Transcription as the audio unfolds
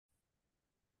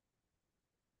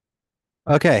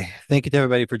Okay, thank you to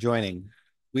everybody for joining.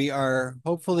 We are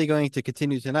hopefully going to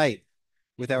continue tonight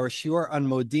with our shiur on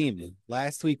Modim.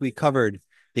 Last week we covered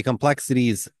the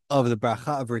complexities of the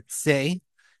Beracha of Ritzeh,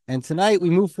 and tonight we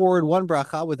move forward one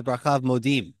bracha with the Beracha of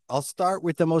Modim. I'll start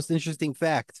with the most interesting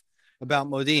fact about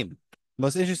Modim.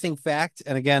 Most interesting fact,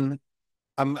 and again,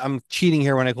 I'm cheating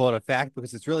here when I call it a fact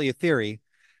because it's really a theory,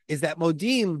 is that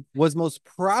Modim was most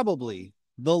probably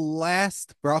the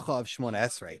last bracha of Shmona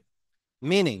Esrei.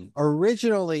 Meaning,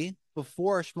 originally,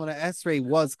 before Shmona Esrei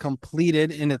was completed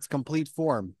in its complete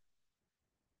form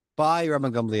by Rabbi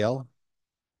Gamliel,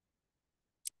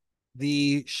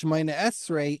 the Shmona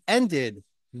Esrei ended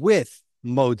with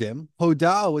Modim.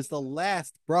 Hodaah was the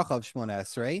last bracha of Shmona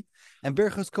Esrei, and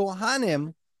Berachos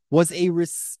Kohanim was a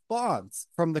response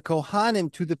from the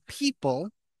Kohanim to the people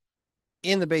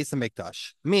in the Beis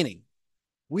Hamikdash. Meaning,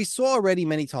 we saw already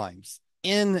many times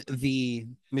in the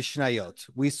Mishnayot,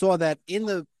 we saw that in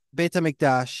the Beit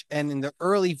HaMikdash and in the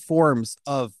early forms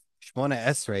of Shmona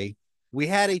Esrei, we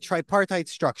had a tripartite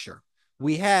structure.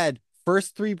 We had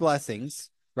first three blessings,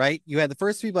 right? You had the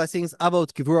first three blessings,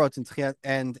 Avot, Gevurot,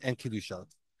 and Kedushot.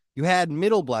 You had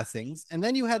middle blessings, and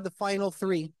then you had the final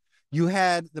three. You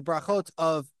had the brachot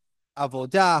of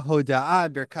Avodah, Hodaah,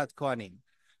 and Birkat Kohanim.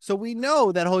 So we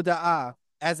know that Hodaah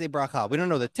as a bracha. We don't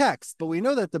know the text, but we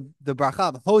know that the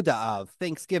bracha of Hodaah, of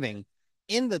Thanksgiving,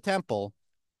 in the temple,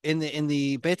 in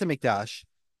the Beit Hamikdash,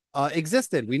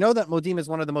 existed. We know that Modim is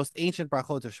one of the most ancient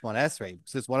brachot of Shmona Esrei.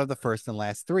 So it's one of the first and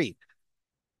last three.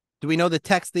 Do we know the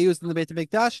text they used in the Beit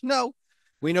Hamikdash? No.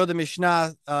 We know the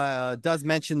Mishnah does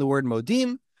mention the word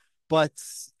Modim, but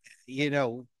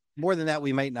more than that,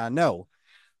 we might not know.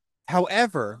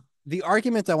 However, the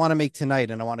argument I want to make tonight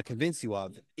and I want to convince you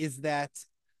of is that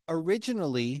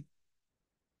originally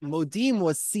Modim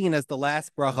was seen as the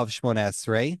last bracha of Shmona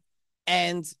Esrei,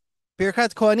 and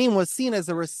Birkat Kohanim was seen as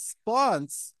a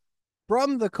response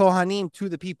from the Kohanim to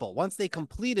the people. Once they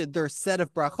completed their set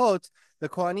of brachot, the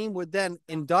Kohanim would then,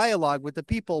 in dialogue with the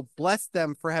people, bless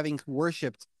them for having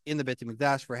worshipped in the Beit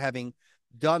HaMikdash, for having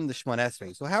done the Shmona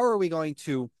Esrei. So how are we going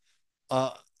to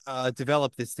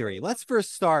develop this theory? Let's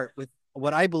first start with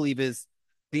what I believe is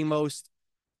the most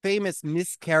famous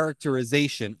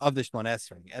mischaracterization of the Shmona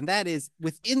Esrei, and that is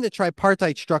within the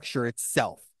tripartite structure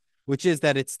itself, which is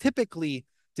that it's typically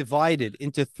divided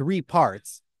into three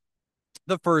parts,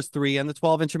 the first three and the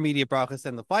 12 intermediate brachas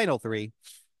and the final three.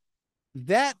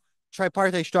 That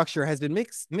tripartite structure has been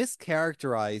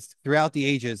mischaracterized throughout the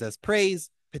ages as praise,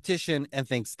 petition, and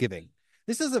thanksgiving.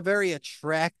 This is a very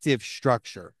attractive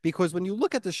structure because when you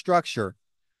look at the structure,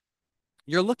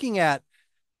 you're looking at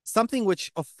something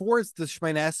which affords the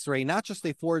Shemona Esrei not just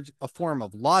a form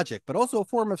of logic, but also a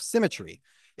form of symmetry.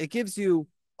 It gives you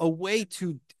a way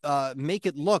to make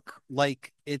it look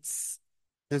like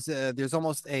there's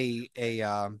almost there's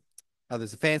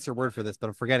a fancier word for this, but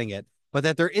I'm forgetting it. But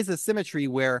that there is a symmetry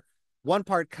where one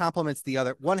part complements the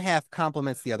other, one half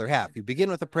complements the other half. You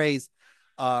begin with a praise,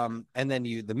 and then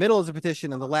the middle is a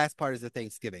petition, and the last part is a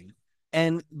thanksgiving.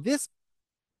 And this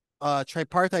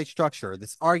tripartite structure,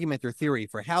 this argument or theory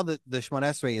for how the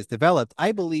Shemona Esrei is developed,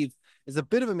 I believe is a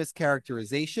bit of a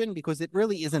mischaracterization because it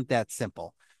really isn't that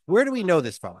simple. Where do we know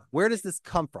this from? Where does this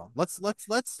come from? Let's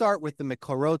start with the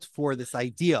Mekorot for this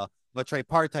idea of a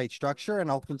tripartite structure,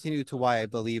 and I'll continue to why I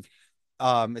believe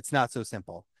it's not so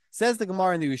simple. Says the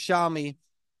Gemara in the Yerushalmi,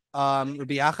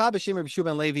 Rabbi Acha b'Shem Rabbi Shua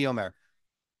ben Levi Omer,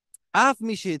 Af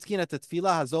mi shehitkina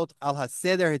tetfila hazot al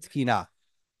haseder hitkina.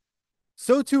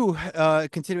 So too,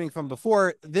 continuing from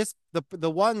before, the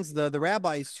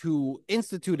rabbis who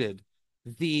instituted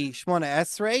the Shmona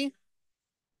Esrei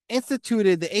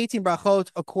instituted the 18 brachot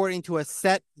according to a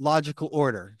set logical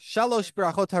order. Shalosh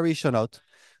brachot harishonot,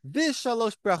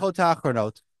 v'shalosh brachot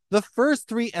ha'achronot. The first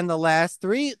three and the last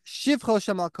three, shivcho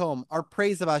shemakom, are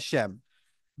praise of Hashem.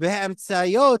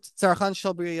 V'ha'emtzayot tzarchan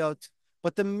shel briyot.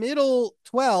 But the middle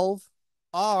 12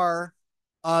 are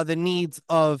the needs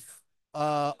of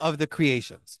the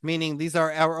creations, meaning these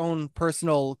are our own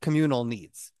personal communal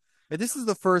needs. But this is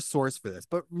the first source for this.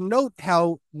 But note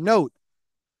how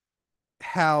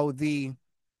Rabbi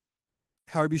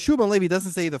Shua ben Levi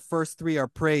doesn't say the first three are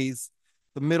praise,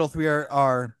 the middle three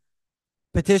are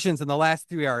petitions, and the last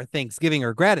three are thanksgiving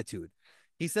or gratitude.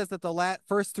 He says that the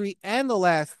first three and the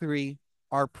last three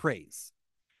are praise.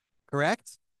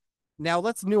 Correct? Now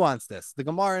let's nuance this. The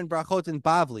Gemara in Brachot in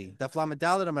Bavli, Daf Lamed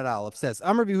Daled Amud Aleph says,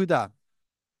 Amar Yehuda.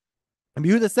 And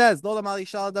Yehuda says, Lo lamali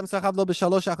shal adam sachav lo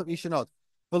b'shalosh mishnot,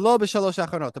 v'lo b'shalosh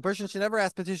achronot. The person should never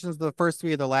ask petitions of the first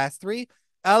three or the last three.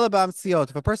 Elabam siot.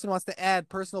 If a person wants to add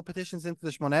personal petitions into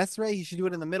the Shmona Esrei, he should do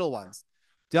it in the middle ones.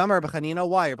 Damar B'Chanina.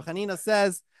 Why? B'Chanina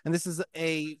says, and this is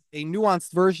a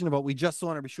nuanced version of what we just saw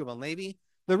in Rabbi Shua ben Levi.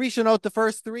 The Rishonot, the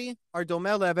first three, are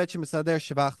Domel Le'avet Shemisader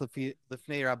Shavach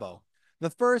Lefnei Rabo. The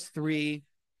first three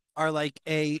are like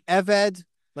a Eved,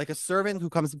 like a servant who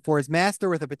comes before his master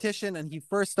with a petition, and he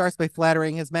first starts by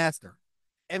flattering his master.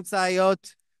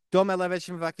 Emtsayot, Domel Le'avet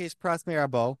Shemivakesh Pras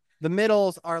Me'rabo. The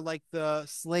middles are like the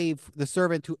slave, the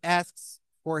servant who asks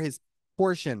for his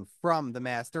portion from the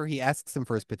master. He asks him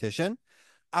for his petition.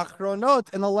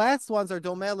 Achronot, and the last ones are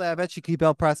Domel Le'avet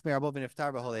Shekibel Pras Me'rabo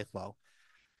V'niftar B'holechlo.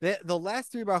 The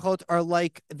last three brachot are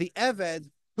like the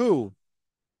Eved who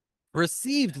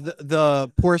received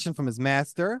the portion from his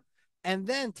master and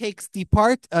then takes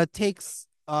part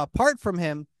from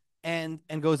him and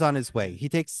goes on his way. He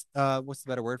takes what's the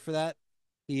better word for that?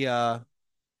 He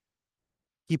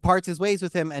parts his ways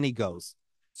with him and he goes.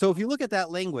 So if you look at that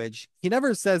language, he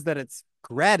never says that it's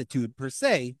gratitude per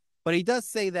se, but he does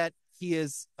say that he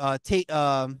is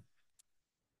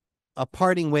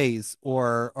parting ways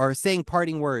or saying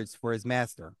parting words for his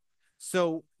master.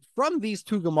 So from these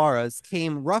two Gemaras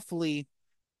came roughly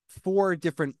four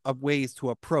different ways to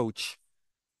approach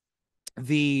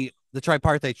the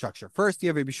tripartite structure. First, you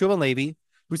have Rabbi Shua ben Levi,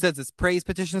 who says it's praise,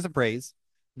 petitions, and praise.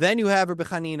 Then you have Rabbi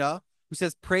Chanina, who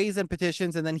says praise and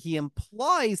petitions, and then he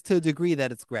implies to a degree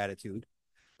that it's gratitude.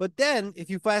 But then, if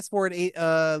you fast forward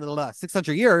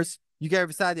 600 years, you get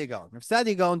Rav Sadia Gaon. Rav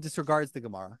Sadia Gaon disregards the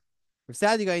Gemara. Rav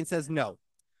Sadia Gaon says, no,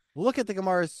 look at the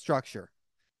Gemara's structure.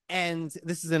 And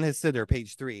this is in his Siddur,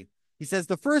 page 3. He says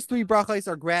the first three brachos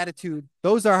are gratitude.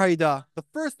 Those are Hodaah. The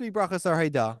first three brachos are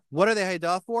Hodaah. What are they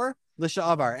Hodaah for?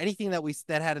 L'sha'avar, anything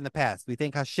that had in the past. We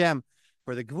thank Hashem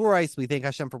for the Gevurais. We thank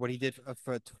Hashem for what he did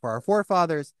for our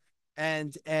forefathers.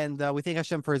 And we thank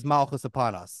Hashem for his malchus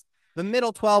upon us. The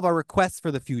middle 12 are requests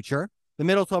for the future. The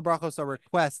middle 12 brachos are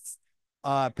requests,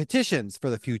 petitions for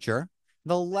the future.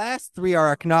 The last three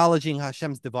are acknowledging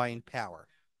Hashem's divine power.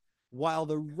 While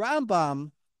the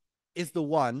Rambam is the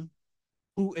one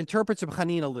who interprets Reb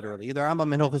Chanina literally. The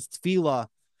Rambam in Hilchos Tefillah,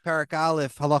 Parak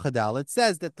Aleph, Halacha Dalet,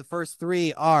 says that the first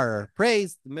three are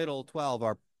praise, the middle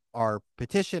 12 are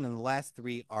petition, and the last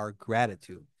three are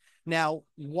gratitude. Now,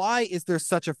 why is there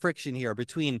such a friction here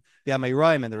between the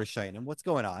Amayraim and the Rishonim? What's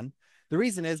going on? The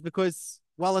reason is because,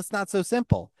 well, it's not so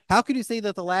simple. How could you say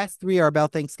that the last three are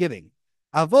about Thanksgiving?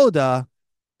 Avoda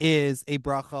is a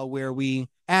bracha where we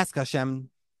ask Hashem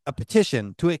a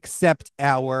petition to accept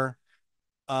our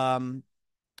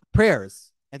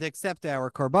prayers and to accept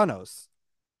our korbanos.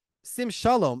 Sim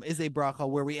Shalom is a bracha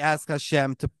where we ask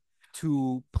Hashem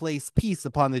to place peace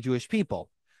upon the Jewish people.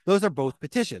 Those are both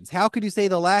petitions. How could you say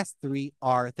the last three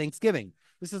are Thanksgiving?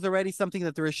 This is already something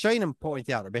that the Rishonim point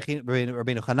out.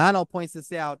 Rabbeinu Hananel points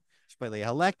this out. Shpalei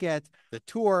Haleket, the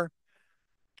Tur,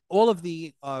 all of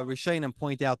the Rishonim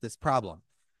point out this problem.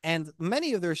 And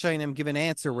many of the Rishonim give an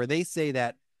answer where they say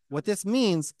that what this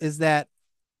means is that,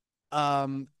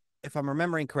 if I'm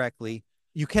remembering correctly,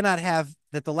 you cannot have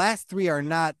that the last three are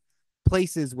not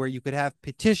places where you could have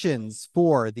petitions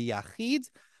for the Yachid,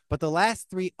 but the last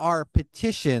three are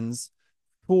petitions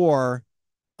for,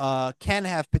 can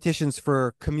have petitions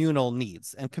for communal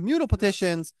needs. And communal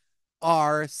petitions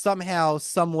are somehow,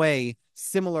 some way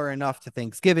similar enough to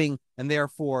Thanksgiving, and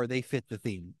therefore they fit the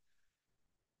theme.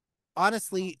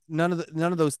 Honestly, none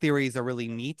of those theories are really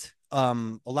neat.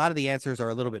 A lot of the answers are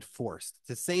a little bit forced.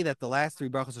 To say that the last three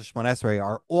brachos of Shemona Esrei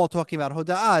are all talking about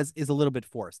Hodaahs is a little bit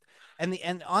forced.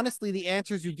 And honestly, the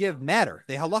answers you give matter.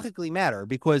 They halachically matter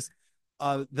because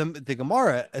the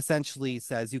Gemara essentially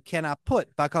says you cannot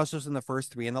put bakashos in the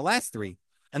first three and the last three.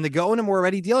 And the Gaonim were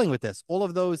already dealing with this. All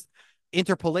of those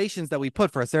interpolations that we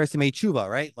put for Aseret Simei Tshuva,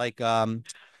 right? Like Chtov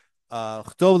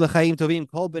l'chaim tovim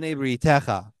kol b'nei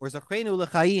b'ritecha, or Zachreinu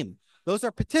l'chaim. Those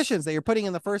are petitions that you're putting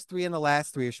in the first three and the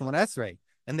last three of Shemona Esrei.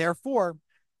 And therefore,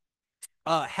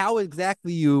 how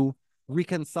exactly you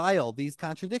reconcile these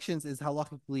contradictions is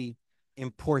halachically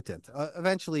important.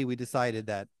 Eventually, we decided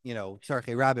that,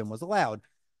 Tzarchei Rabbim was allowed,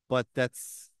 but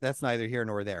that's neither here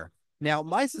nor there. Now,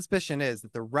 my suspicion is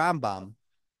that the Rambam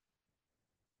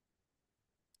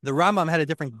had a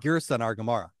different girsa in our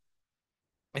Gemara.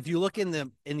 If you look in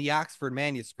the Oxford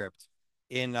manuscript,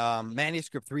 in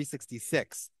manuscript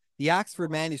 366, the Oxford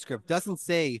manuscript doesn't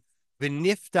say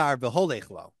v'niftar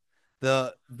v'holechlo.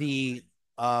 The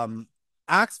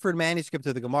Oxford manuscript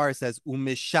of the Gemara says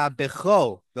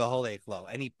umishabecho v'holechlo,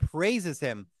 and he praises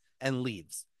him and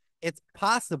leaves. It's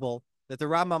possible that the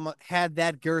Rambam had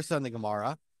that gersa in the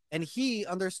Gemara, and he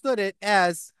understood it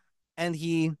as, and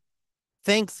he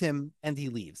thanks him and he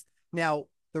leaves. Now,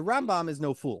 the Rambam is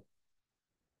no fool.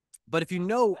 But if you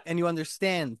know and you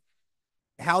understand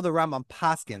how the Rambam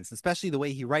paskins, especially the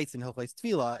way he writes in Hilchos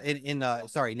Tefillah,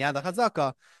 Niad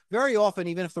HaChazaka, very often,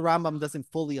 even if the Rambam doesn't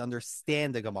fully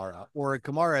understand the Gemara, or a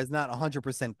Gemara is not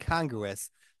 100% congruous,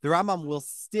 the Rambam will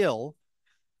still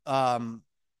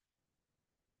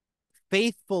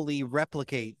faithfully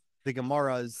replicate the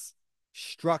Gemara's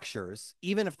structures,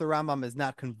 even if the Rambam is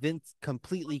not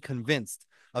completely convinced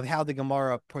of how the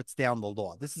Gemara puts down the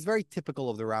law. This is very typical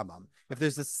of the Rambam. If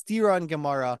there's a stira in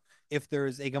Gemara, if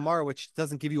there's a Gemara which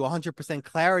doesn't give you 100%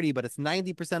 clarity, but it's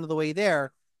 90% of the way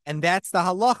there, and that's the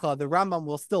halacha, the Rambam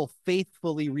will still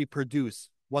faithfully reproduce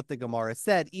what the Gemara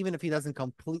said, even if he doesn't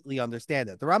completely understand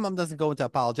it. The Rambam doesn't go into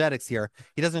apologetics here.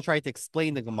 He doesn't try to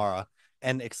explain the Gemara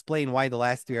and explain why the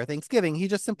last three are Thanksgiving. He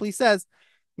just simply says,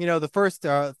 the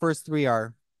first three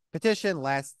are petition,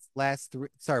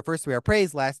 first three are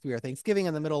praise, last three are Thanksgiving,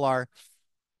 and the middle are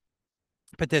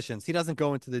petitions. He doesn't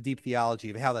go into the deep theology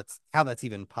of how that's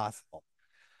even possible.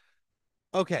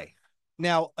 Okay.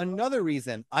 Now, another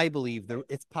reason I believe that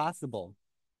it's possible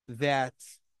that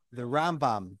the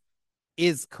Rambam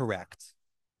is correct,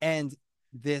 and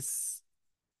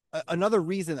another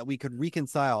reason that we could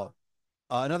reconcile,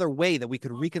 another way that we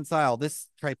could reconcile this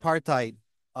tripartite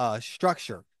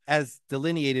structure as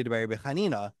delineated by Rabbi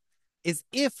Hanina is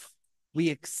if we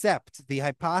accept the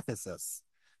hypothesis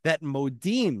that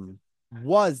Modim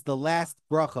was the last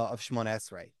bracha of Shmon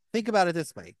Esrei. Think about it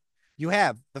this way. You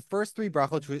have the first three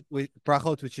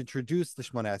brachot which introduce the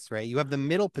Shmon Esrei. You have the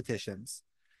middle petitions.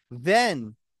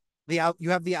 Then you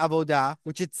have the Avodah,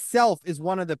 which itself is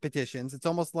one of the petitions. It's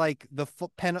almost like the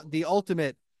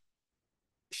ultimate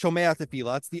Shomea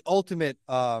Tefillah. It's the ultimate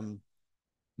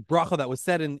bracha that was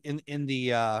said in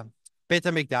the Beit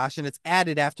HaMikdash, and it's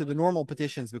added after the normal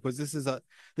petitions because this is the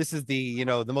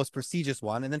the most prestigious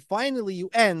one. And then finally you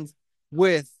end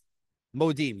with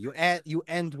Modim. You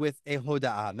end with a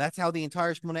Hodaah. That's how the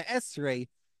entire Shmona Esrei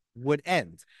would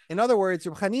end. In other words,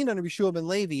 Reb Chanina and Rabbi Shua ben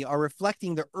Levi are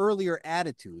reflecting the earlier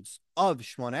attitudes of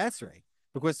Shmona Esrei,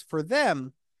 because for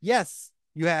them, yes,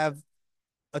 you have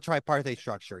a tripartite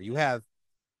structure. You have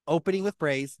opening with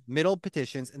praise, middle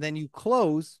petitions, and then you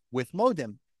close with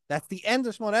Modim. That's the end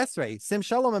of Shmona Esrei. Sim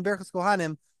Shalom and Berachos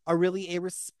Kohanim are really a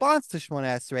response to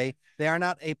Shmona Esrei. They are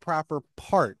not a proper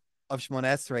part of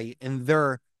Shmona Esrei in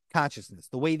their consciousness.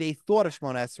 The way they thought of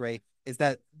Shmona Esrei is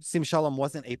that Sim Shalom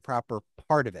wasn't a proper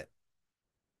part of it.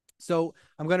 So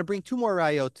I'm going to bring two more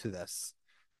rayot to this.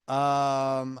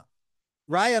 Raya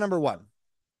number one.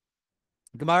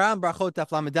 Gemara Brachot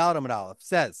Daf Lamed Daled Amud Aleph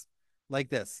says like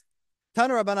this.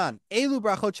 Tana Rabbanan, Elu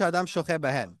Brachot Shadam Shoche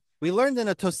Behen. We learned in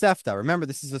a Tosefta. Remember,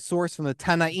 this is a source from the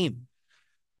Tannaim,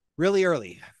 really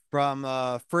early, from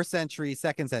 1st century,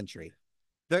 2nd century.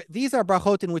 These are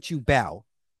brachot in which you bow.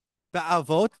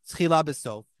 Ba'avot tchila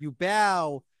b'sof. You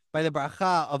bow by the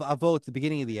bracha of avot, the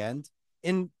beginning and the end.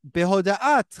 In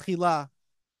behodaah tchila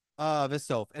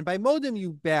v'sof. And by modim,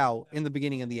 you bow in the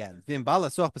beginning and the end. V'im ba'la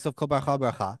soch b'sof kol bracha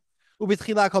bracha.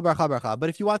 U'b'tchila kol bracha bracha. But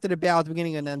if you wanted to bow at the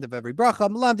beginning and end of every bracha,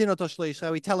 m'lamdin oto shleisha,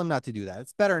 we tell him not to do that.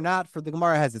 It's better not, for the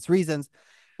Gemara has its reasons.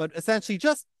 But essentially,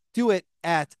 just do it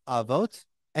at avot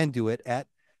and do it at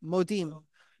modim.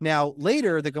 Now,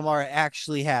 later, the Gemara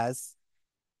actually has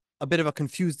a bit of a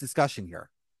confused discussion here.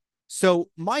 So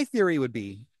my theory would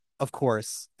be, of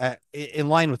course, in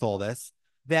line with all this,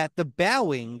 that the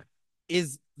bowing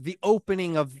is the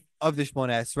opening of the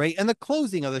Shmona Esrei and the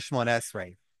closing of the Shmona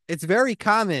Esrei. It's very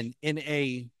common in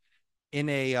a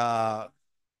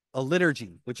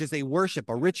liturgy, which is a worship,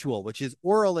 a ritual, which is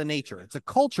oral in nature. It's a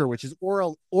culture which is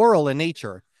oral in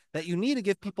nature, that you need to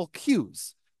give people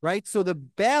cues, right? So the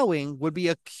bowing would be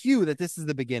a cue that this is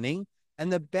the beginning,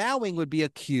 and the bowing would be a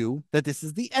cue that this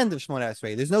is the end of Shmona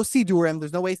Esrei. There's no sidurim.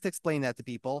 There's no ways to explain that to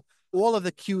people. All of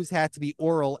the cues had to be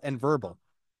oral and verbal.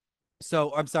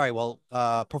 So, I'm sorry,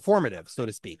 performative, so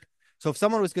to speak. So if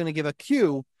someone was going to give a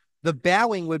cue, the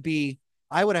bowing would be,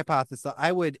 I would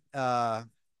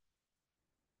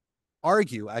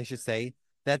argue, I should say,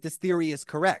 that this theory is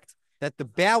correct. That the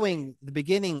bowing, the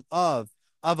beginning of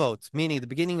avot, meaning the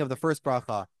beginning of the first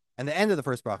bracha, and the end of the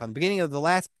first bracha, and the beginning of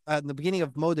the beginning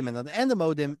of Modim, and the end of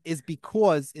Modim, is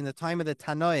because in the time of the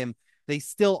Tannaim, they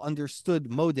still understood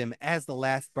Modim as the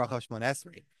last bracha of Shmona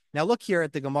Esrei. Now look here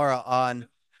at the Gemara on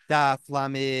Daf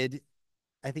Lamed,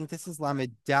 I think this is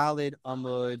Lamed Daled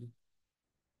Amud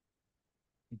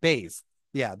Beis.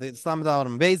 Yeah, the Lamed Daled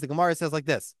Amud Beis. The Gemara says like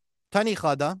this: Tani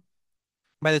Chada.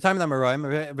 By the time of the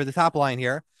Amoraim, by the top line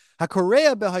here,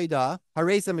 Hakorea behodaah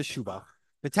hareza meshubach.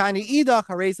 B'tani idach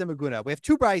hareza meguna. We have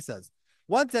two braysos.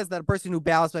 One says that a person who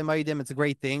bows by Modim, it's a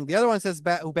great thing. The other one says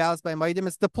who bows by Modim,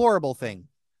 it's a deplorable thing.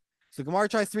 So Gemara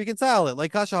tries to reconcile it.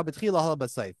 Like Kasha Habitchila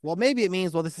Halabasayf. Well, maybe it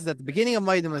means, well, this is at the beginning of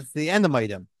Modim, it's the end of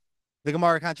Modim. The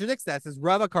Gemara contradicts that. It says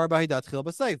Rava Karba Hidat Chil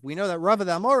Basayf. We know that Rava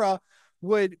the Amora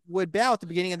would bow at the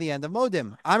beginning and the end of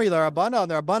Modim. Amri la Rabbana,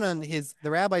 and the Rabbanan,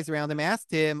 the rabbis around him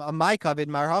asked him, Amai Kavid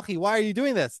Marhachi, why are you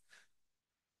doing this?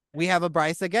 We have a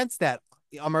Bryce against that.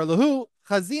 Amar Lahu,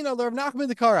 Chazina Rav Nachman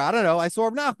the Kara. I don't know. I saw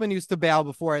Rav Nachman used to bow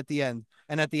before at the end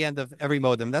and at the end of every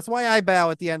Modim. That's why I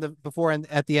bow at the end of before and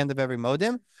at the end of every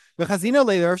Modim. But Chazina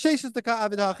later, Rav Sheshes the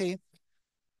Ka'avid Hachi.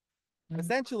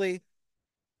 Essentially,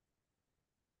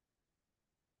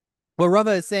 what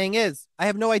Rava is saying is, I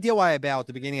have no idea why I bow at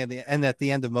the beginning of the and at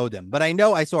the end of Modim, but I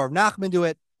know I saw Rav Nachman do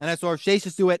it, and I saw Rav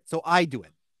Sheshes do it, so I do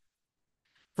it.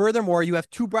 Furthermore, you have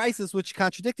two brises which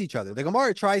contradict each other. The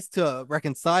Gemara tries to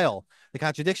reconcile the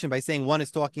contradiction by saying one is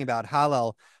talking about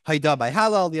Halal Hodaah by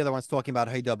Halal, the other one's talking about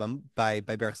Hodaah by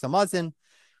Beracha Hamazon.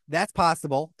 That's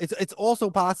possible. It's also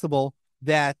possible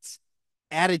that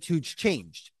attitudes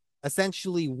changed.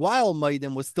 Essentially, while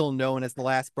Modim was still known as the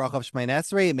last bracha of Shemoneh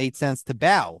Esrei, it made sense to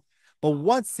bow. But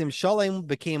once Simshalim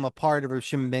became a part of Rav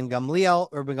Shimon ben Gamliel,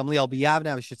 or ben Gamliel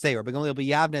B'Yavneh, I should say, or ben Gamliel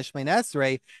B'Yavneh Shemoneh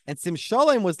Esrei, and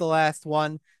Simshalim was the last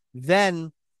one,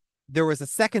 then there was a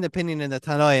second opinion in the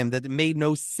Tannaim that it made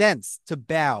no sense to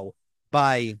bow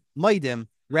by Modim.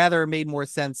 Rather, it made more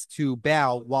sense to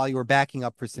bow while you were backing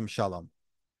up for Simshalim.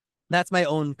 That's my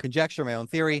own conjecture, my own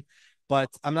theory,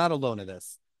 but I'm not alone in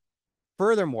this.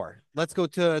 Furthermore, let's go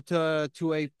to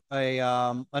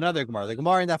another Gemara. The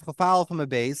Gemara in Daf Chafal from a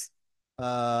base. Do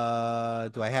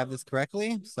I have this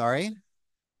correctly? Sorry.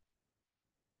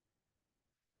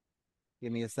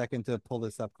 Give me a second to pull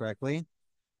this up correctly.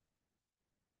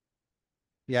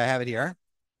 Yeah, I have it here.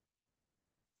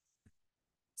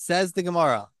 Says the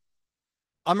Gemara.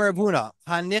 Amar Abuna,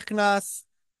 Hanichnas.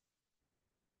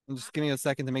 I'm just giving you a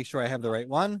second to make sure I have the right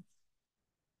one.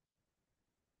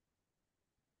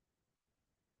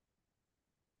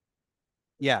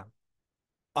 Yeah.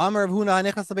 Amar Abuna,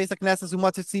 Hanichnas Labesa Knesses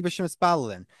Umatzit Tzibur Shem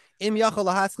Spalelin. Im Yachol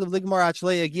Lahaskliv Ligmar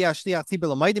Achlei Yagia Shliach Tzibur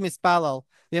Lamaydim Ispalel.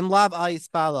 Vim Lav Ay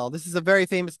Ispalel. This is a very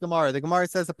famous Gemara. The Gemara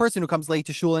says a person who comes late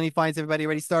to shul and he finds everybody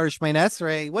already started Shemoneh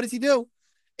Esrei. What does he do?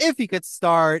 If he could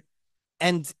start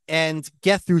and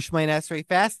get through Shemoneh Esrei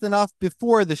fast enough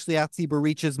before the Shliach Tzibur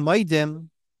reaches Modim,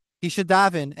 he should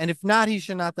daven, and if not, he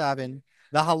should not daven.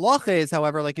 The halacha is,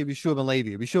 however, like Yeshua ben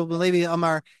Levi. Yeshua ben Levi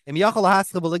Amar, Im Yachol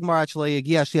Haskell Beligmar Achlei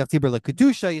Yagia Shliach Tzibur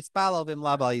LeKedusha Yispalel Vim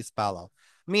Laba Yispalel.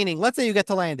 Meaning, let's say you get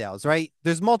to Landau's, right?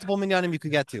 There's multiple minyanim you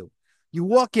could get to. You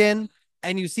walk in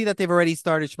and you see that they've already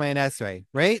started Shemoneh Esrei,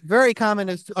 right? Very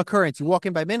common occurrence. You walk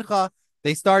in by Mincha,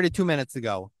 they started 2 minutes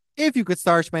ago. If you could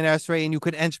start Shemoneh Esrei and you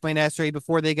could end Shemoneh Esrei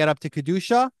before they get up to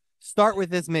Kedusha, start with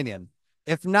this minyan.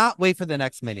 If not, wait for the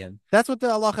next minyan. That's what the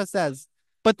halacha says.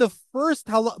 But the first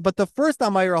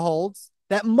Amayra holds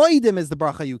that Modim is the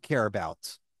bracha you care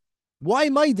about. Why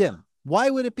Modim? Why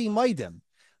would it be Modim?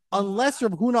 Unless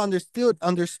Rav Huna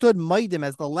understood Modim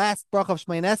as the last bracha of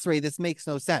Shemoneh Esrei, this makes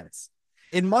no sense.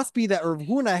 It must be that Rav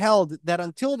Huna held that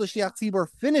until the Shliach Tzibur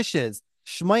finishes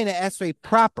Shemoneh Esrei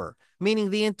proper,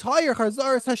 meaning the entire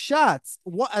Chazaras Hashatz,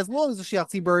 as long as the Shliach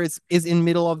Tzibur is in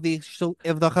middle of the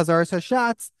Chazaras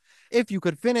Hashatz, if you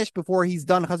could finish before he's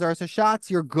done Chazaras Hashatz,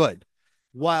 you're good.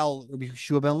 While Rabbi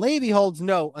Yeshua ben Levi holds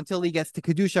no until he gets to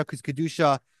Kedusha, because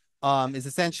Kedusha is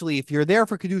essentially, if you're there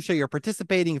for Kedusha, you're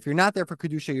participating. If you're not there for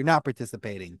Kedusha, you're not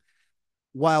participating.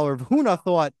 While Rav Huna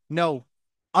thought, no,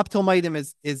 up till Modim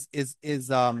is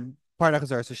part of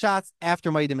Chazaras Hashatz.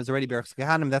 After Modim is already Beracha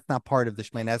Kehanim. That's not part of the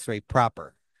Shemoneh Esrei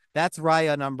proper. That's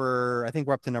Raya number, I think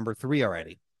we're up to number 3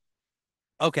 already.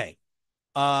 Okay.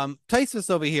 Taisus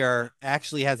over here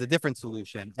actually has a different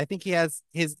solution. I think his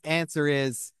answer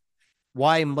is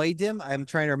why Modim. I'm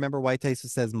trying to remember why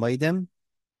Taisus says Modim.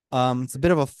 It's a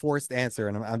bit of a forced answer,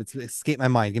 and it's escaped my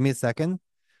mind. Give me a second.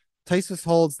 Taisus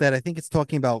holds that I think it's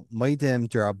talking about Modim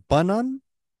Derabanan.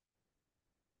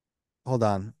 Hold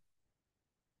on.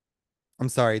 I'm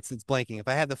sorry, it's blanking. If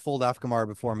I had the full Daf Gemara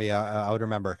before me, I would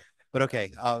remember. But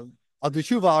okay, I'll do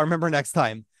tshuva. I'll remember next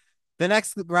time. The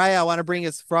next raya I want to bring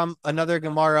is from another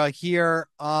Gemara here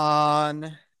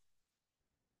on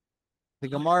the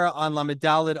Gemara on Lamed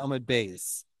Daled Amud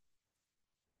Beis.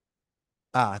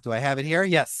 Do I have it here?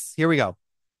 Yes, here we go.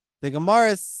 The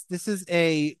Gemara this is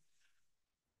a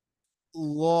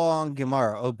long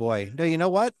Gemara. Oh boy. No, you know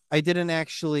what? I didn't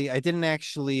actually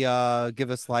give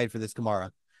a slide for this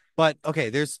Gemara. But okay,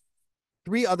 there's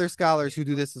 3 other scholars who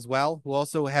do this as well, who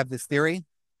also have this theory.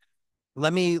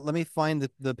 Let me find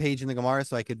the page in the Gemara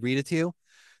so I could read it to you.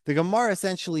 The Gemara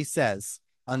essentially says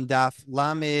on Daf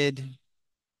Lamed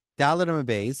Daled Amud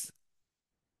Beis,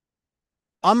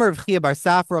 Amar V'chia Bar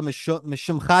Safra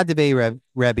Mishum Chadebei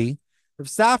Rebbe, Rav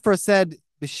Safra said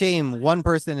b'shem one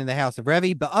person in the house of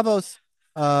Revi, ba'avos,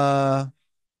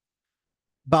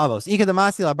 ba'avos. Ika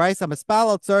damasi la brisa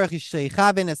mispalo tzorich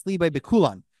yishaychavin eslibai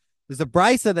bekulan. There's a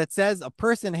brisa that says a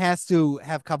person has to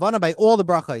have kavana by all the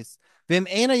brachos. Vim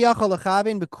ena yachal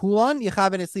lechavin bekulan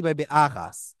yichavin eslibai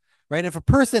be'achas. Right? If a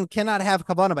person cannot have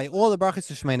kavana by all the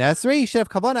brachos of Shemoneh Esrei, he should have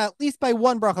kavana at least by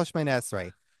one bracha of Shemoneh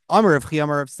Esrei. Amar Rav Chia,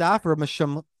 Amar Rav Safra,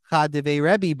 Misham Chadivei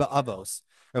Rebbe ba'avos.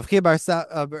 Rav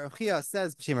Chia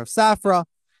says, B'shem Rav Safra,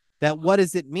 that what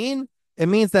does it mean? It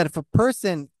means that if a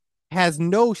person has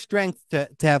no strength to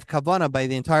have kavana by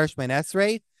the entire Shemoneh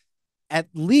Esrei, at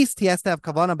least he has to have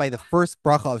kavana by the first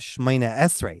bracha of Shemoneh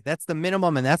Esrei. That's the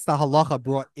minimum, and that's the halacha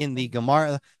brought in the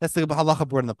Gemara. That's the halacha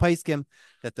brought in the Paiskim,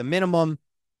 that the minimum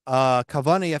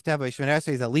kavana you have to have by Shemoneh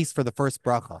Esrei is at least for the first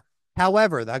bracha.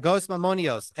 However, the Hagos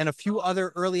Maimonios and a few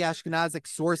other early Ashkenazic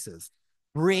sources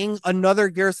bring another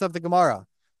gersa of the Gemara,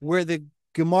 where the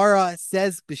Gemara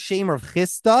says b'shem of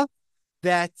Chista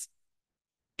that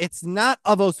it's not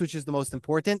avos which is the most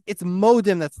important, it's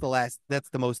modim that's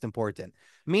the most important,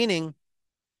 meaning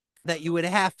that you would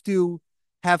have to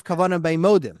have kavana by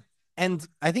modim. And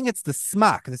I think it's the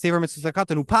Smak, the Sefer Mitzvah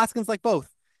Zakatan, who paskins like both.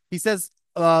 He says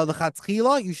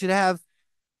l'chatchila you should have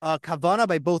kavana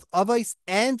by both avos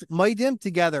and modim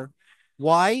together.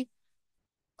 Why?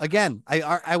 Again,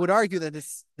 I would argue that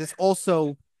this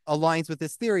also aligns with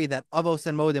this theory that avos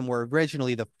and modim were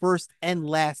originally the first and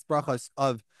last brachos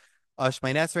of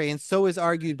Shemoneh Esrei, and so is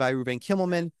argued by Reuven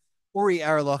Kimmelman, Uri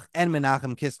Erloch, and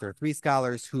Menachem Kister, three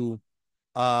scholars who,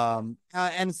 and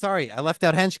sorry, I left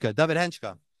out Henschke, David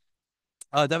Henschke.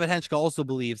 David Henschke also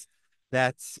believes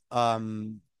that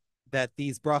that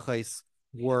these brachos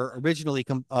were originally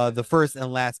the first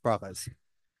and last brachos.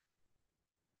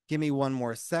 Give me one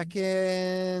more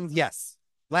second. Yes.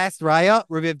 Last raya,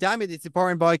 Rabbi Avdami the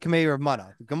Tziporin Boy Kamei Rav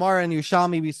Mana. Gemara and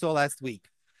Yerushalmi we saw last week.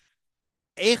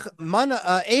 Eichan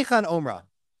Omra.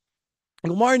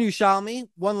 Gemara and Yerushalmi,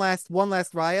 one last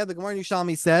raya. The Gemara and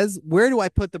Yerushalmi says, where do I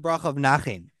put the bracha of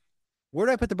Nachem? Where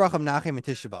do I put the bracha of Nachem in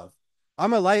Tisha B'Av?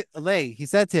 Amar Lei, he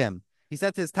said to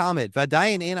his Talmud,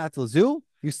 Vadayin ein atlazu.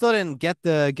 You still didn't get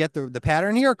the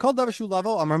pattern here. Kol davar shu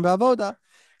lavo amar b'avoda.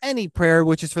 Any prayer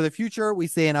which is for the future, we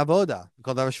say in avoda.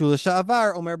 Kol davar shu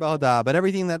l'sha'avar omer b'hodaah. But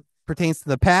everything that pertains to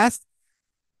the past,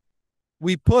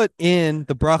 we put in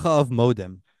the bracha of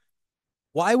Modim.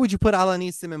 Why would you put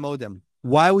Alanisim in Modim?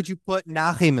 Why would you put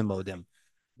Nachem in Modim?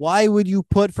 Why would you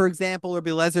put, for example, Rabbi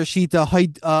Lezer Shita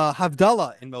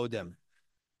Havdalah in Modim?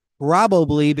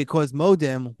 Probably because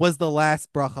Modim was the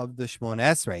last bracha of the Shemoneh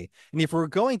Esrei. And if we're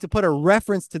going to put a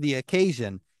reference to the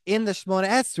occasion in the Shemoneh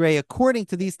Esrei, according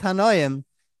to these Tannaim,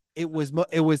 it was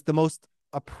the most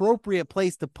appropriate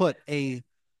place to put a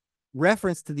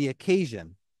reference to the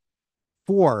occasion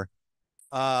for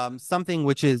something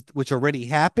which already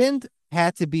happened,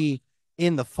 had to be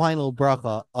in the final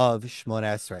bracha of Shemoneh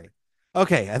Esrei.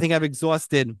 Okay, I think I've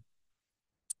exhausted.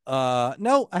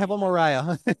 No, I have one more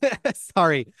raya.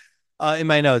 Sorry, in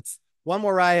my notes. One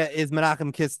more raya is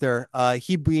Menachem Kister.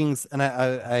 He brings, and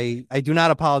I do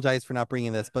not apologize for not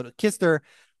bringing this, but Kister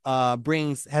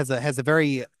has a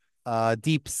very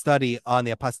deep study on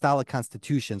the Apostolic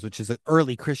Constitutions, which is an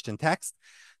early Christian text.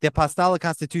 The Apostolic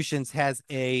Constitutions has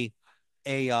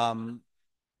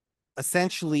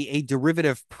essentially a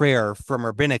derivative prayer from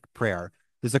rabbinic prayer.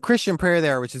 There's a Christian prayer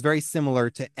there, which is very similar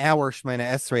to our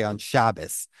Shemoneh Esrei on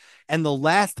Shabbos. And the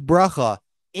last bracha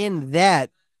in that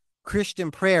Christian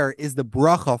prayer is the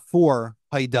bracha for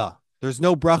Hodaah. There's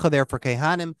no bracha there for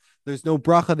Kehanim. There's no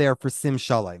bracha there for Sim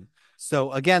Shalom.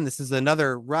 So again, this is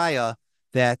another raya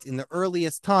that in the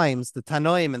earliest times, the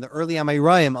Tannaim and the early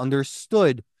Amoraim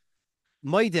understood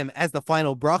Modim as the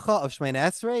final bracha of Shemoneh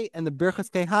Esrei, and the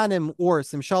Birchas Kehanim or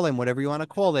Sim Shalom, whatever you want to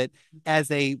call it, as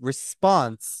a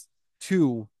response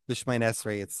to the Shemoneh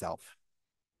Esrei itself.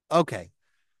 Okay,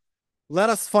 let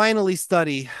us finally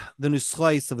study the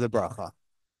nuschais of the bracha.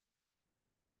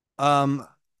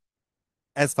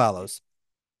 As follows.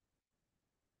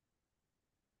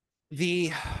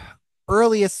 The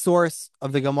earliest source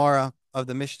of the Gemara of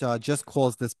the Mishnah just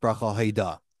calls this bracha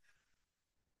Hodaah.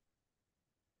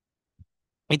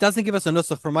 It doesn't give us a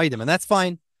nusach for Modim, and that's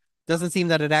fine. Doesn't seem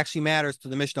that it actually matters to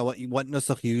the Mishnah what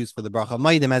nusach you use for the bracha of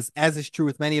Modim, as is true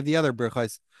with many of the other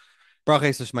brachos of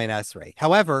Shemoneh Esrei.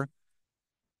 However,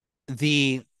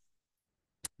 the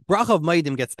bracha of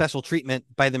Modim gets special treatment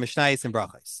by the Mishnayos and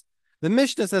brachos. The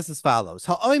Mishnah says as follows: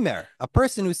 Ha'omer, a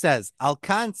person who says Al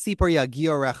kan tzipor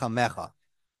yagior rechamecha,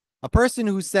 a person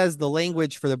who says the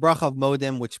language for the bracha of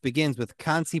Modim, which begins with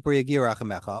kan tzipor yagior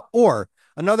rechamecha, or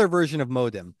another version of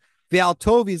Modim, Ve'al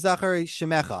tov yizachar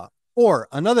shemecha, or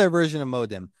another version of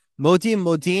Modim,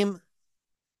 Modim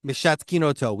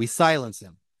Mishatkinoto, we silence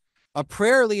him. A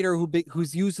prayer leader who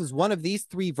uses one of these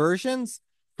three versions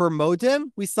for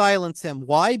Modim, we silence him.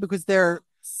 Why? Because they're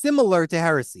similar to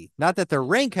heresy. Not that they're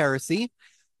rank heresy,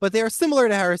 but they are similar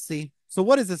to heresy. So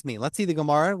what does this mean? Let's see the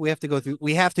Gemara. We have to go through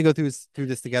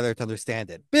this together to understand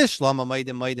it.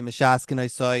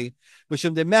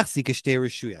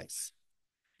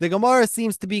 The Gemara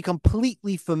seems to be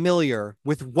completely familiar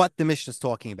with what the Mishnah is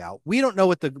talking about. We don't know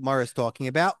what the Gemara is talking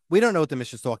about. We don't know what the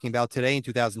Mishnah is talking about today in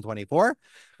 2024,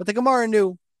 but the Gemara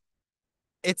knew.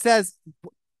 It says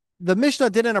the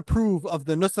Mishnah didn't approve of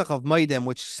the Nusach of Modim,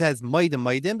 which says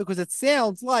Modim, because it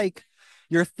sounds like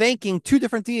you're thanking two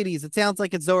different deities. It sounds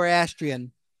like it's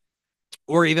Zoroastrian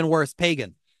or even worse,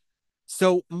 pagan.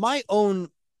 So my own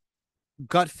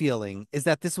gut feeling is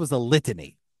that this was a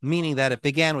litany, meaning that it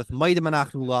began with Modim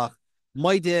Anachnulach,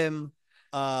 Modim,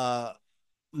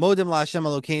 Modim La Hashem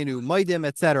Elokeinu, Modim,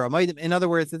 etc. Modim. In other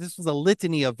words, that this was a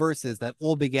litany of verses that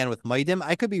all began with Modim.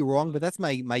 I could be wrong, but that's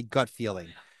my gut feeling.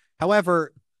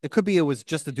 However, it could be it was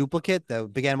just a duplicate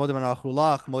that began Modim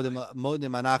Anachnulach, Modim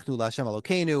Anachnu La Hashem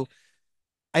Elokeinu.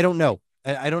 I don't know.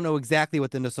 I don't know exactly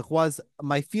what the nusach was.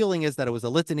 My feeling is that it was a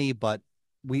litany, but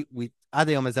we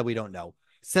Adayom is that we don't know.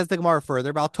 Says the Gemara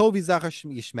further about Tovi Zachar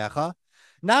Yishmecha.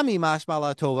 Nami mashma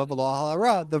la tova v'lo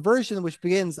hara. The version which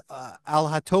begins al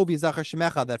hatovi zachar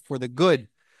shemecha, that for the good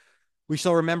we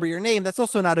shall remember your name. That's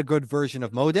also not a good version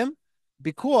of Modim,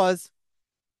 because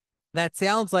that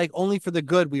sounds like only for the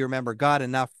good we remember God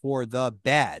and not for the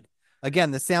bad.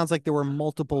 Again, this sounds like there were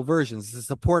multiple versions. This is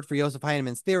support for Yosef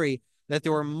Heinemann's theory that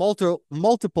there were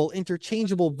multiple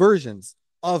interchangeable versions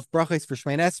of brachos for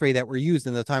Shemay Esrei that were used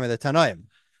in the time of the Tannaim.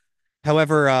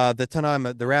 However, the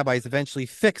Tannaim, the rabbis, eventually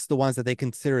fixed the ones that they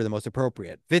consider the most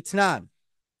appropriate. Vitnan.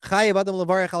 Right,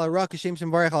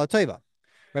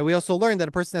 we also learned that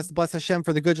a person has to bless Hashem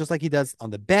for the good just like he does on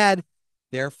the bad.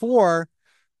 Therefore,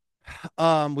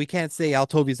 we can't say Al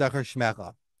Tovi Zachar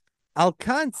Shmecha. Al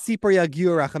Kan Sipar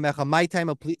Yagiur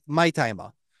Rachamecha my time.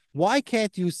 Why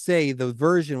can't you say the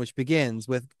version which begins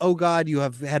with, "Oh God, you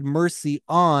have had mercy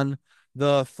on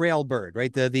the frail bird,"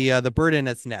 right? The bird in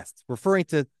its nest, referring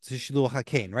to Shiluach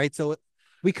HaKain, right? So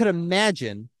we could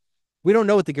imagine, we don't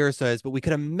know what the Gersa is, but we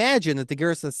could imagine that the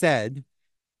Gersa said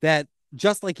that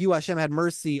just like you, Hashem, had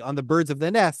mercy on the birds of the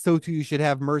nest, so too you should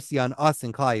have mercy on us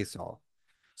in Klal Yisrael.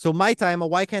 So my time,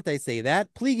 why can't I say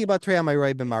that? Pligi batrei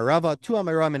amayrai b'marava, tu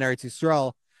amayram in Eretz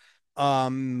Yisrael,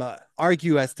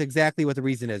 argue as to exactly what the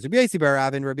reason is. Rabbi Yossi bar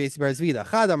Avin, Rabbi Yossi bar Zvida,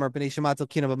 Chadam or Bnei Shematel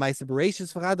Kina b'Maisa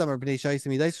Bereshis, Chadam or Bnei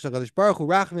Shaisim Yidais Shagadosh Baruch Hu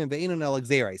Rachamim ve'Einon El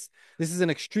Exerais. This is an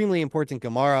extremely important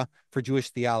Gemara for Jewish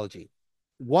theology.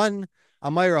 One,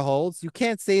 Amira holds, you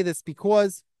can't say this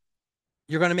because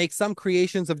you're going to make some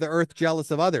creations of the earth jealous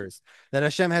of others. That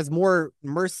Hashem has more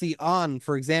mercy on,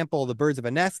 for example, the birds of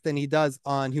a nest than he does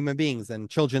on human beings and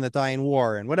children that die in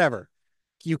war and whatever.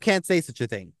 You can't say such a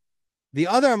thing. The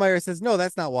other Amira says, no,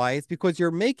 that's not why. It's because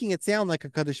you're making it sound like a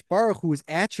Kadosh Baruch whose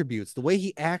attributes, the way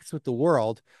he acts with the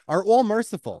world, are all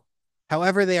merciful.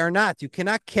 However, they are not. You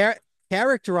cannot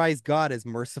characterize God as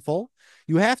merciful.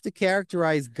 You have to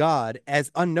characterize God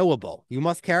as unknowable. You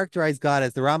must characterize God,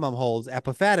 as the Rambam holds,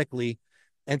 apophatically,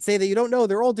 and say that you don't know.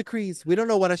 They're all decrees. We don't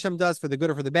know what Hashem does for the good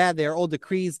or for the bad. They are all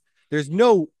decrees. There's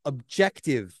no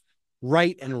objective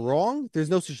right and wrong. There's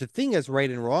no such a thing as right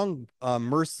and wrong,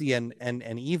 mercy and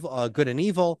evil, good and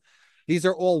evil. These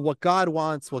are all what God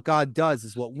wants. What God does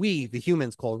is what we, the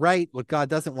humans, call right. What God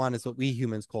doesn't want is what we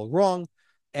humans call wrong.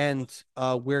 And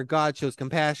where God shows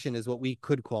compassion is what we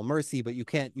could call mercy. But you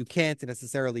can't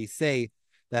necessarily say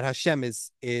that Hashem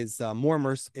is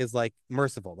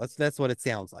merciful. That's what it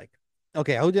sounds like.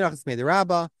 Okay,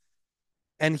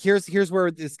 and here's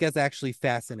where this gets actually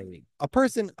fascinating. A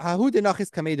person, there was a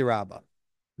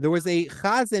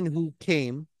chazan who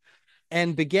came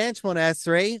and began Shmona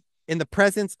Esrei in the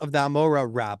presence of the Amora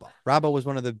Rabbah. Rabbah was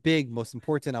one of the big, most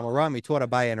important Amoram. He taught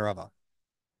Abaye and Rava.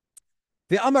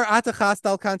 The Amar Ata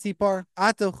Chastal Kantipar,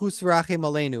 Ata Chusrachim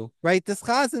Aleinu. Right? This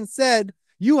chazan said,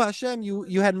 "You Hashem,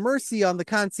 you had mercy on the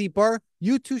Kantipar.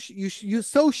 You too,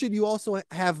 so should you also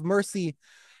have mercy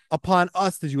upon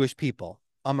us, the Jewish people."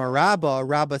 Amar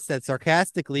Rabbah said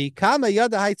sarcastically, "Kama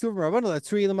yada haytuv Rabbanu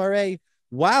latzri l'marei."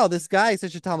 Wow, this guy is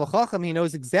such a Talmud Chacham. He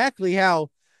knows exactly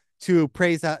how to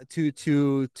praise, to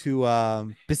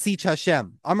beseech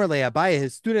Hashem. Amar le Abaye,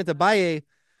 his student Abaye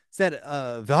said,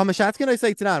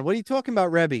 "V'hamashatzkin, what are you talking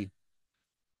about, Rebbe?"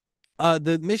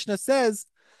 The Mishnah says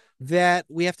that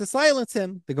we have to silence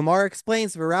him. The Gemara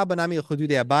explains,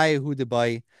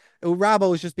 Rabbah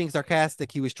was just being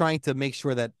sarcastic. He was trying to make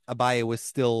sure that Abaye was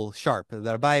still sharp,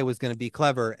 that Abaye was going to be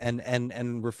clever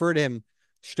and refer to him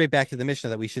straight back to the Mishnah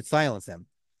that we should silence him.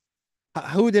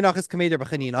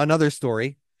 Another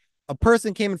story. A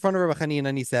person came in front of Rabbi Chanina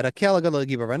and he said,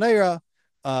 etc.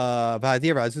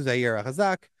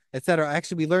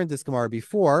 Actually, we learned this Gemara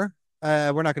before.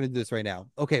 We're not going to do this right now.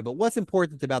 Okay, but what's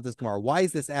important about this Gemara? Why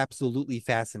is this absolutely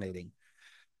fascinating?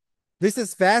 This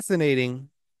is fascinating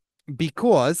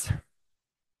because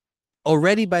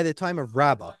already by the time of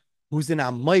Rabbah, who's in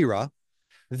Amira,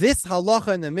 this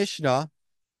halacha in the Mishnah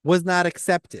was not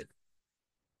accepted.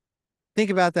 Think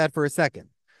about that for a second.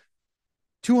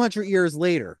 200 years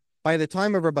later, by the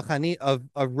time of Rabbi Chani, of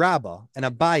Rabbah and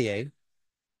Abaye,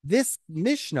 this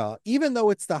Mishnah, even though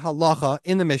it's the halacha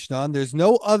in the Mishnah, and there's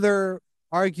no other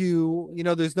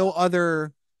there's no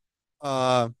other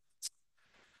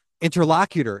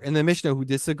interlocutor in the Mishnah who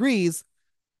disagrees,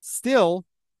 still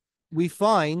we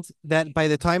find that by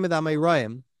the time of the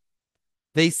Amoraim,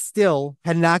 they still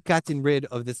had not gotten rid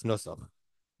of this nusach.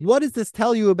 What does this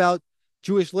tell you about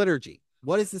Jewish liturgy?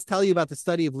 What does this tell you about the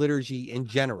study of liturgy in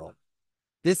general?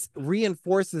 This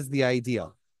reinforces the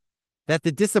idea that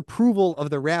the disapproval of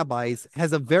the rabbis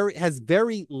has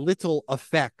very little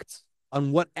effect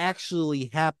on what actually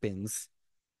happens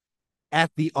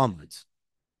at the Amud.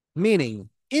 Meaning,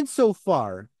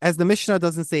 insofar as the Mishnah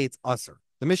doesn't say it's usher,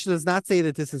 the Mishnah does not say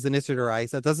that this is an Isser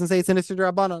D'Oraisa. It doesn't say it's an Isser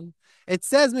D'Rabbanan. It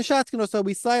says Mishatkino, so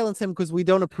we silence him because we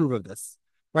don't approve of this.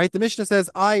 Right? The Mishnah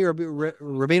says,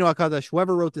 Rabbeinu HaKadosh,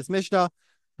 whoever wrote this Mishnah,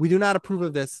 we do not approve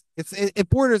of this. It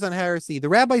borders on heresy. The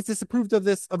rabbis disapproved of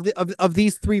this, of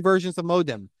these three versions of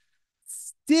Modim.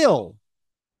 Still,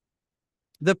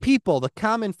 the people, the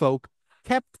common folk,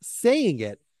 kept saying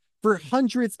it for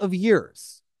hundreds of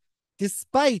years,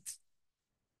 despite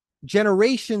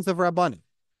generations of Rabbanim.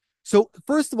 So,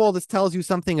 first of all, this tells you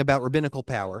something about rabbinical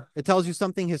power. It tells you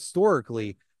something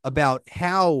historically about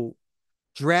how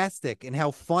drastic and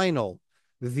how final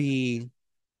the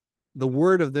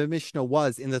word of the Mishnah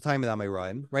was in the time of the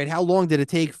Amoraim, right? How long did it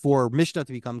take for Mishnah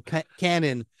to become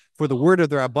canon, for the word of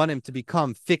the Rabbanim to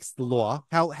become fixed law?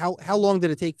 How long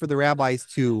did it take for the rabbis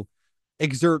to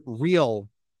exert real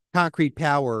concrete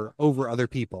power over other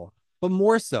people? But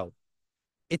more so,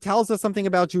 it tells us something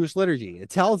about Jewish liturgy. It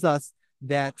tells us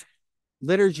that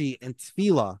liturgy and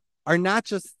tefillah are not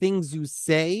just things you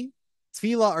say.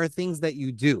 Tefillah are things that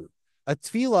you do. A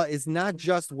tefillah is not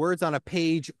just words on a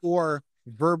page or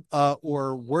verb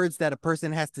or words that a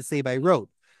person has to say by rote.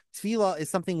 Tefillah is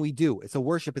something we do. It's a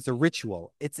worship. It's a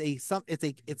ritual. It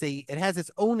has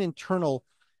its own internal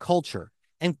culture,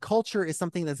 and culture is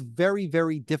something that's very,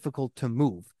 very difficult to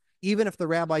move. Even if the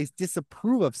rabbis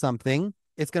disapprove of something,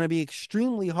 it's going to be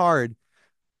extremely hard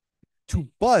to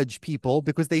budge people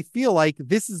because they feel like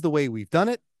this is the way we've done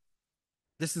it.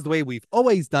 This is the way we've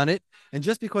always done it. And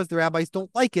just because the rabbis don't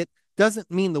like it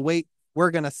doesn't mean the way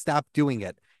we're going to stop doing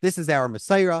it. This is our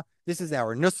Messiah. This is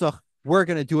our Nusach. We're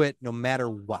going to do it no matter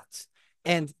what.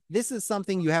 And this is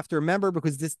something you have to remember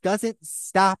because this doesn't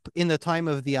stop in the time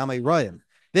of the Amoraim.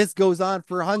 This goes on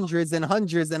for hundreds and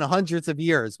hundreds and hundreds of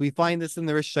years. We find this in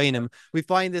the Rishonim. We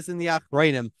find this in the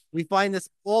Achrayim. We find this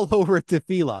all over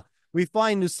Tefillah. We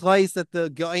find nuschais that the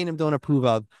Geonim don't approve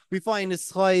of. We find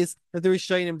nuschais that the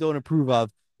Rishonim don't approve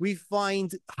of. We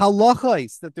find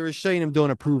halachais that the Rishonim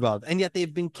don't approve of, and yet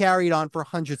they've been carried on for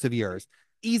hundreds of years.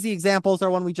 Easy examples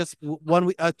are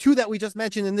two that we just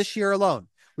mentioned in this year alone.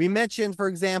 We mentioned, for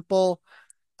example,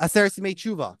 Aser Simei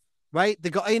Tshuva, right? The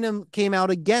Geonim came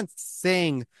out against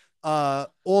saying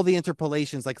all the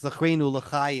interpolations like Zachreinu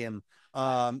L'chaim,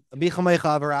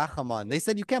 Bichamecha Avarachaman. They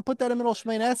said you can't put that in middle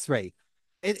Shemain Esrei.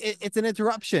 It's an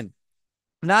interruption.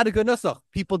 Not a good nusach.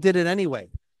 People did it anyway.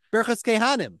 Berachas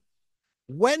Kehanim.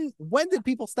 When did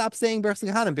people stop saying Berachas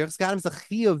Kehanim? Berachas Kehanim is a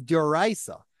chiyuv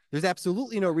d'oraisa. There's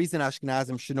absolutely no reason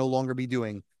Ashkenazim should no longer be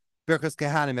doing Berachas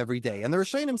Kehanim every day. And the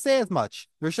Rishonim say as much.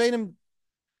 The Rishonim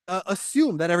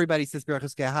assume that everybody says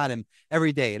Berachas Kehanim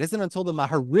every day. It isn't until the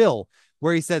Maharil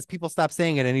where he says people stop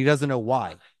saying it and he doesn't know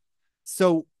why.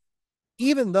 So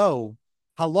even though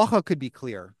halacha could be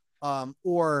clear,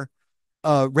 or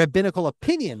rabbinical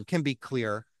opinion can be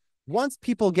clear, once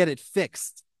people get it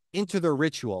fixed into their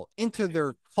ritual, into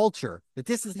their culture, that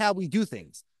this is how we do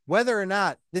things, whether or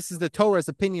not this is the Torah's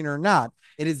opinion or not,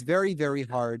 it is very, very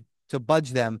hard to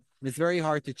budge them. And it's very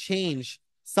hard to change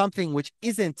something which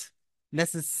isn't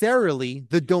necessarily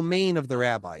the domain of the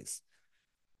rabbis.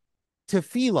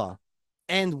 Tefillah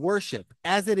and worship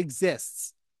as it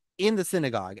exists in the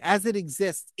synagogue, as it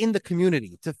exists in the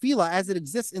community, tefillah as it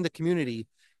exists in the community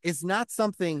is not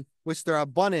something which the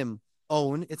Rabbanim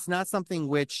own. It's not something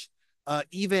which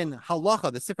even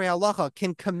halacha, the Sifrei halacha,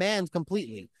 can command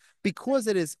completely, because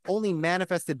it is only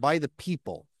manifested by the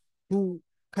people who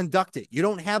conduct it. You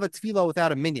don't have a tefillah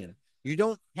without a minyan. You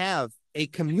don't have a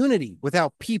community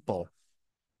without people.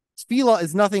 Tefillah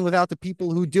is nothing without the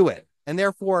people who do it. And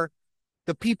therefore,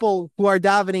 the people who are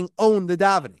davening own the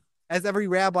davening. As every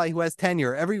rabbi who has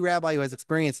tenure, every rabbi who has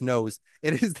experience knows,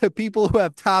 it is the people who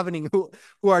have davening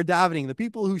who are davening, the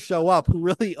people who show up who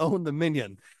really own the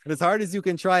minyan. And as hard as you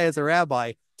can try as a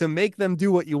rabbi to make them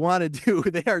do what you want to do,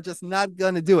 they are just not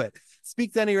going to do it.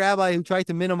 Speak to any rabbi who tried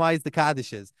to minimize the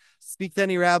kaddishes. Speak to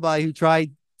any rabbi who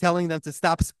tried telling them to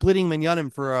stop splitting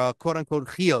minyanim for a quote unquote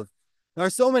chiyuv. There are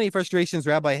so many frustrations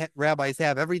rabbis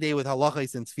have every day with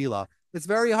halachos and tefillah. It's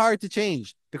very hard to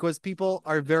change because people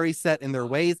are very set in their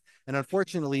ways. And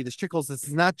unfortunately, this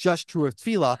is not just true of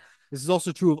tefillah. This is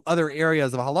also true of other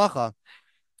areas of halacha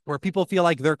where people feel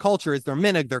like their culture is their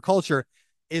minhag, their culture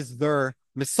is their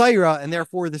messiah, and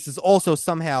therefore this is also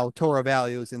somehow Torah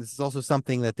values, and this is also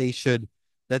something that they should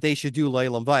do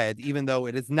leilam vayed, even though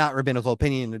it is not rabbinical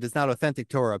opinion, it is not authentic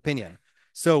Torah opinion.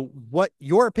 So what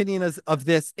your opinion is of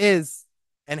this is,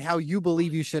 and how you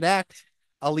believe you should act,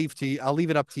 I'll leave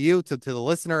it up to you, to the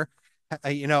listener.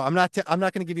 I'm not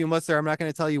going to give you a mussar. I'm not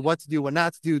going to tell you what to do, what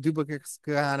not to do. Do Berachos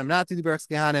Kehanim, not to do Berachos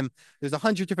Kehanim. There's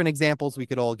 100 different examples we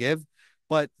could all give,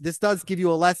 but this does give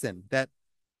you a lesson that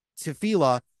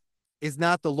tefillah is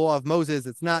not the law of Moses.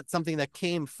 It's not something that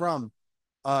came from.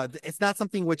 It's not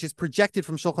something which is projected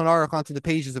from Shulchan Aruch onto the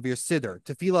pages of your siddur.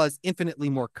 Tefillah is infinitely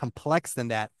more complex than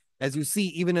that. As you see,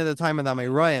 even at the time of the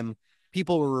Amoraim,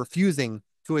 people were refusing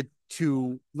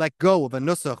to let go of a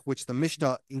nusach which the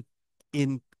Mishnah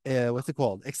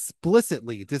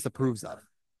explicitly disapproves of.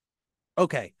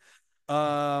 Okay.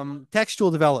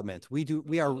 Textual development.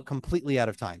 We are completely out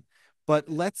of time, but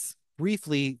let's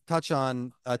briefly touch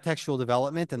on textual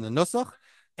development and the nusach.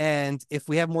 And if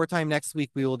we have more time next week,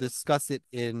 we will discuss it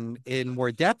in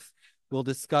more depth. We'll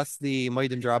discuss the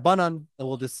Modim Darabanan, and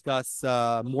we'll discuss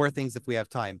more things if we have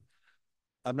time.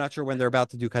 I'm not sure when they're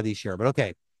about to do Kaddish here, but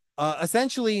okay.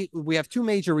 Essentially, we have two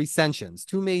major recensions,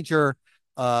 two major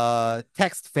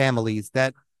text families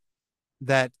that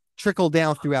trickle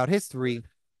down throughout history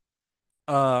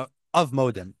of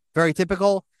Modim. Very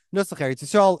typical, Nusach Eretz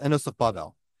Yisrael and Nusach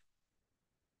Bavel.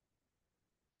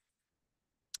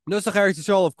 Nusach Eretz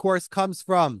Yisrael, of course, comes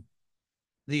from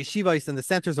the yeshivos and the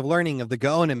centers of learning of the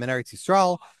Gaonim in Eretz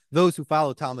Yisrael, those who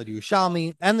follow Talmud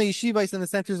Yerushalmi, and the yeshivos and the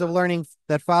centers of learning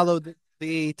that follow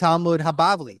the Talmud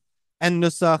Habavli and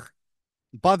Nusach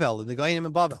Bavel, the Gaonim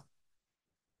in Bavel.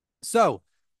 So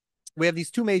we have these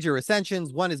two major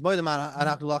ascensions. One is Modim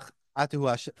Anachlulach Atuhu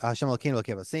Hashem Elokeinu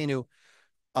Elokei Avosenu,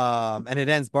 and it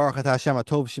ends Baruch Atah Hashem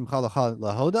Atov Shimcha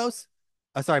Lahodos.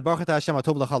 Baruch Atah Hashem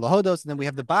Atov Lahodos, and then we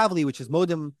have the Bavli, which is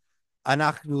Modim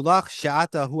Anachlulach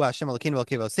She'ata Hu Hashem Elokeinu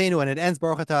Elokei Avosenu, and it ends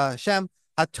Baruch Atah Hashem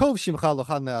Atov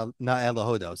Shimcha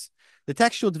Lahodos. The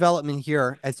textual development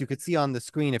here, as you could see on the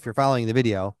screen if you're following the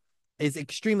video, is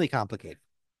extremely complicated.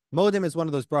 Modim is one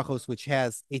of those brachos which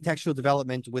has a textual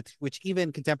development which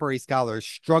even contemporary scholars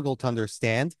struggle to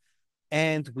understand.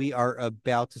 And we are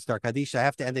about to start Kaddish. I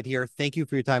have to end it here. Thank you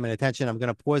for your time and attention. I'm going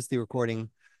to pause the recording,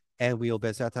 and we'll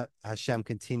Bezrat Hashem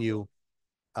continue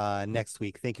next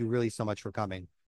week. Thank you really so much for coming.